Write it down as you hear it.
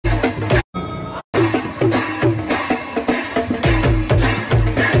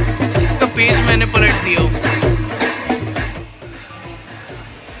पलट दिया हो.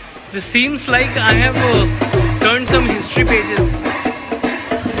 This seems like I have turned some history pages.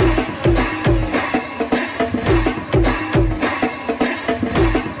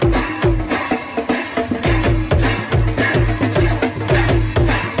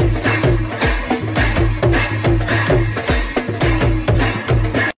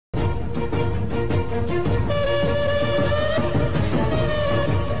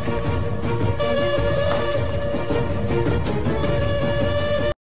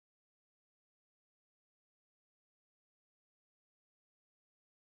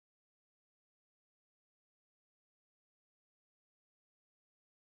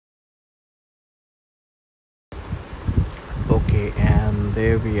 Okay, and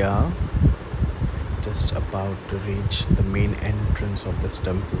there we are, just about to reach the main entrance of this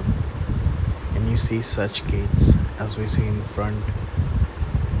temple. And you see such gates as we see in front.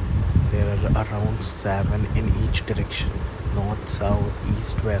 There are around 7 in each direction: north, south,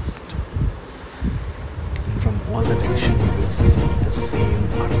 east, west. And from all directions you will see the same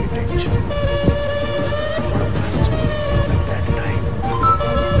architecture. At that time,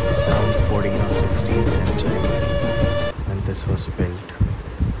 it's around 14th or 16th century when this was built.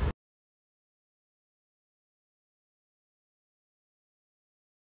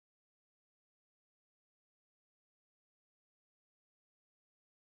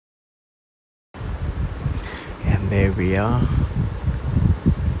 And there we are,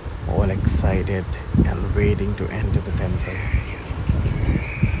 all excited and waiting to enter the temple.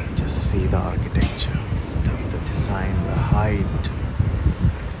 Just see the architecture, the design, the height.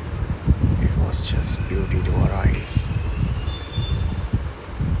 It was just beauty to our eyes.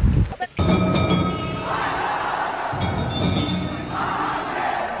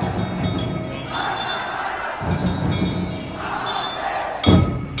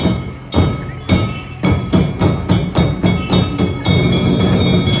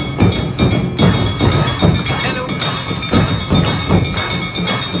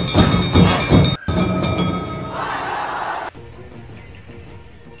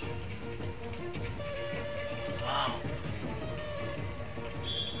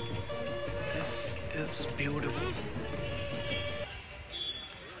 Is beautiful.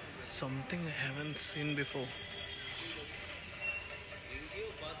 Something I haven't seen before.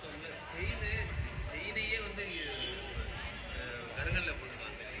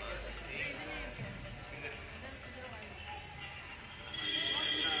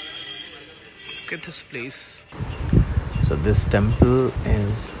 Look at this place. So this temple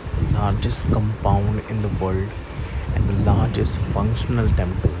is the largest compound in the world and the largest functional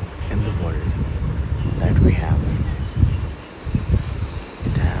temple in the world that we have.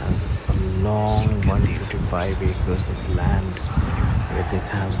 It has a long 155 acres of land where this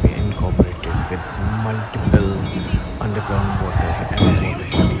has been incorporated with multiple underground water and water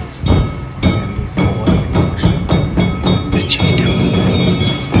bodies, and these all are functional.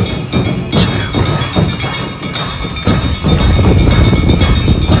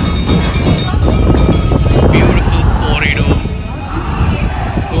 Beautiful corridor.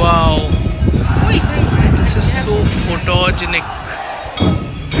 Wow. This is so photogenic.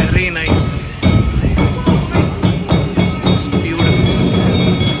 Very nice. This is beautiful.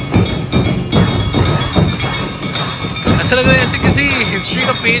 ऐसा लग रहा है जैसे किसी history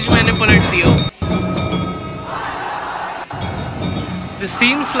का page मैंने पलट दिया हो. This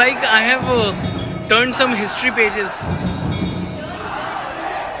seems like I have turned some history pages.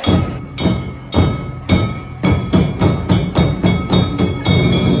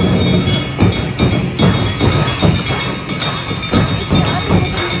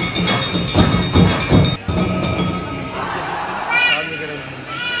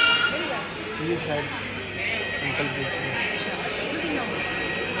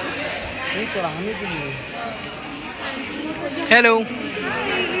 Hello.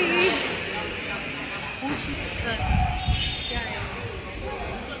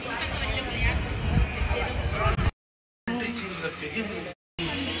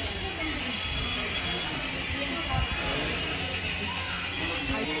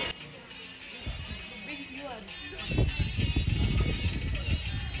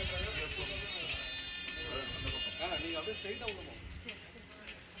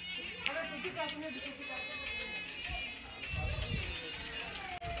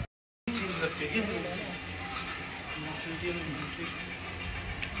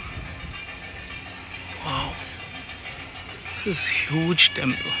 Wow, this is huge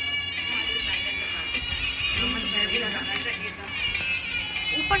temple.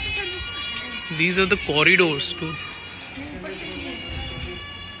 These are the corridors, dude.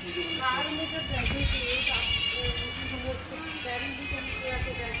 These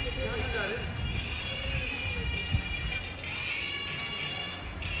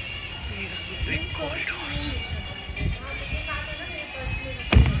big corridors.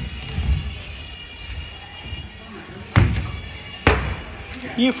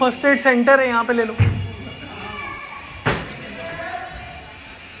 ये फर्स्ट एड सेंटर है, यहाँ पे ले लो.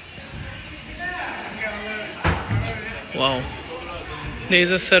 Wow, there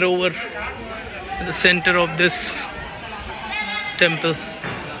is a sarovar at the center of this temple.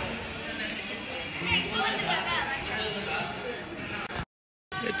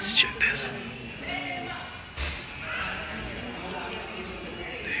 Let's check this.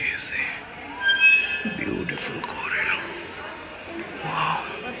 There you see, beautiful corridor. Wow.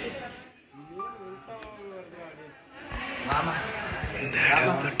 That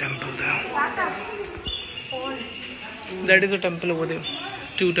is the temple there. That is a temple over there.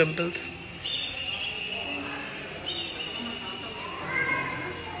 Two temples.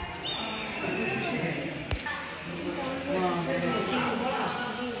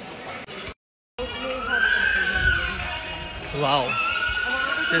 Wow.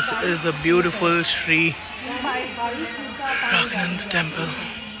 This is a beautiful Sri Vaishnavism temple.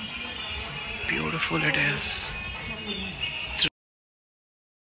 Beautiful it is.